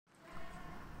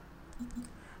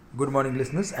Good morning,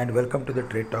 listeners, and welcome to the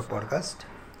Trade Talk podcast.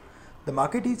 The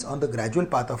market is on the gradual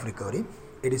path of recovery.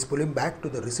 It is pulling back to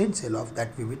the recent sell-off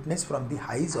that we witnessed from the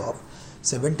highs of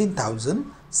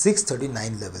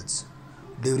 17,639 levels.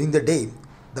 During the day,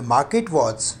 the market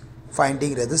was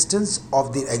finding resistance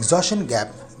of the exhaustion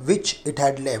gap which it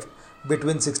had left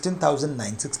between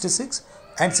 16,966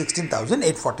 and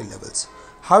 16,840 levels.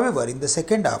 However, in the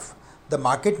second half, the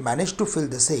market managed to fill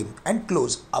the same and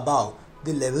close above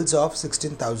the levels of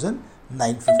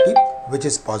 16,950, which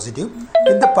is positive.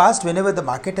 In the past, whenever the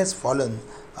market has fallen,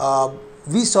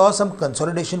 we saw some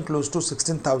consolidation close to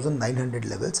 16,900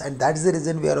 levels, and that's the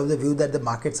reason we are of the view that the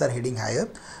markets are heading higher.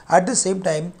 At the same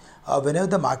time, whenever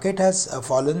the market has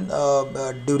fallen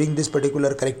during this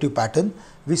particular corrective pattern,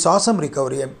 we saw some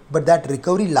recovery, but that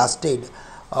recovery lasted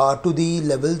to the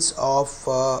levels of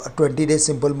 20-day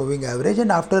simple moving average,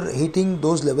 and after hitting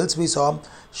those levels we saw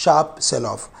sharp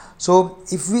sell-off. So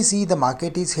if we see the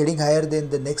market is heading higher, then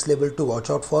the next level to watch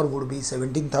out for would be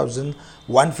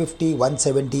 17,150,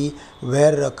 170,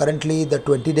 where currently the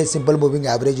 20-day simple moving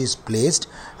average is placed,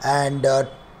 and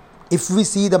if we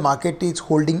see the market is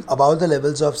holding above the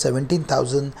levels of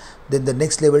 17,000, then the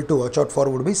next level to watch out for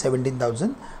would be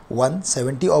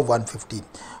 17,170 or 150.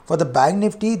 For the Bank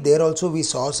Nifty, there also we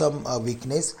saw some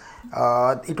weakness.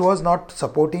 It was not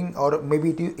supporting, or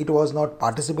maybe it was not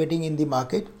participating in the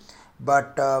market.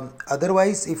 But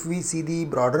otherwise, if we see the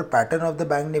broader pattern of the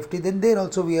Bank Nifty, then there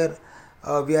also we are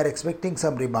expecting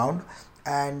some rebound,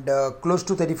 and close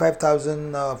to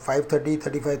 35,530,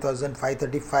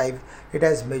 35,535, it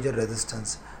has major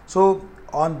resistance. So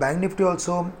on Bank Nifty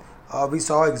also, we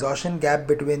saw exhaustion gap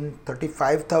between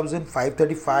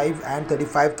 35,535 and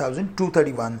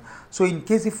 35,231. So in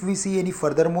case if we see any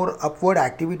furthermore upward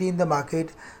activity in the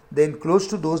market, then close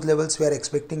to those levels we are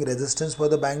expecting resistance for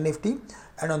the Bank Nifty,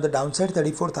 and on the downside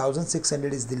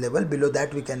 34,600 is the level. Below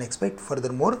that we can expect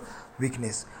furthermore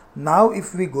weakness. Now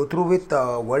if we go through with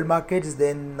world markets,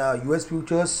 then US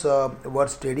futures were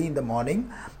steady in the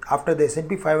morning after the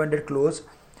S&P 500 close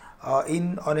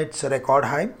in on its record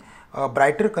high.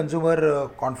 Brighter consumer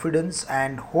confidence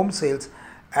and home sales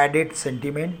added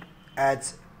sentiment,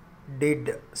 as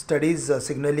did studies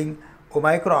signaling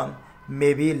Omicron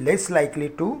may be less likely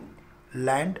to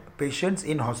land patients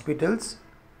in hospitals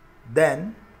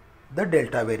than the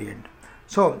Delta variant.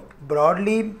 So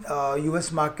broadly,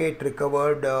 US market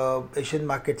recovered, Asian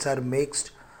markets are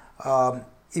mixed.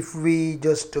 If we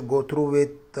just go through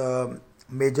with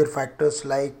major factors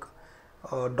like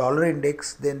dollar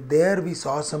index, then there we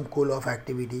saw some cool off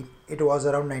activity. It was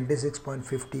around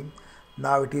 96.50,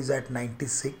 now it is at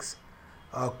 96.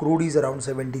 Crude is around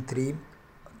 73,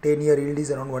 10-year yield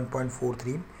is around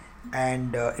 1.43,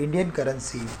 and Indian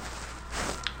currency,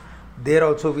 there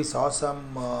also we saw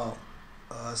some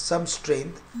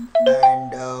strength,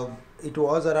 and it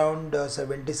was around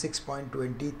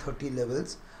 76.20, 30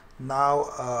 levels. Now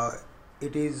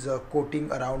it is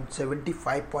quoting around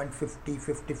 75.50,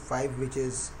 55, which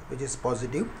is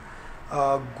positive.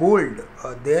 Gold,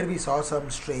 there we saw some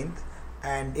strength,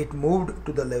 and it moved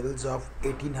to the levels of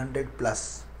 1800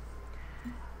 plus.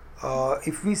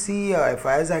 If we see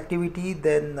FIS activity,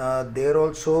 then there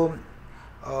also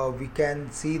we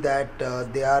can see that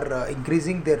they are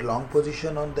increasing their long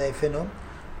position on the FNO,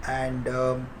 and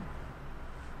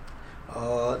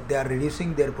they are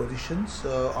reducing their positions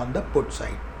on the put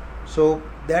side. So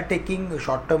they are taking a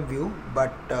short-term view,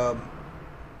 but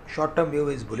short-term view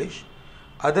is bullish.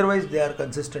 Otherwise, they are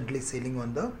consistently selling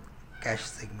on the cash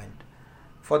segment.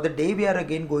 For the day, we are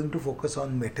again going to focus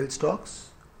on metal stocks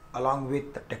along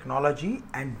with technology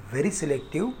and very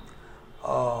selective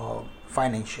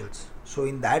financials. So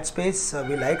in that space,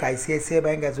 we like ICICI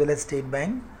Bank as well as State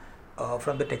Bank.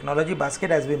 From the technology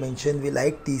basket, as we mentioned, we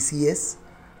like TCS,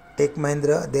 Tech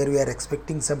Mahindra. There we are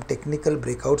expecting some technical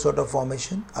breakout sort of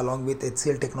formation along with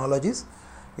HCL Technologies.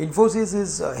 Infosys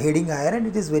is heading higher, and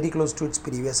it is very close to its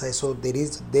previous high. So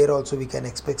there also we can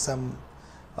expect some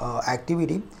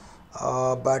activity.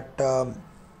 But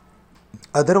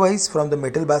otherwise, from the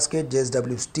metal basket,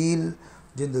 JSW Steel,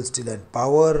 Jindal Steel and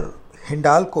Power,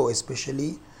 Hindalco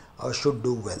especially should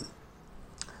do well.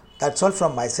 That's all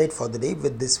from my side for the day.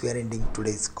 With this, we are ending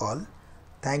today's call.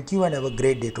 Thank you and have a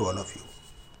great day to all of you.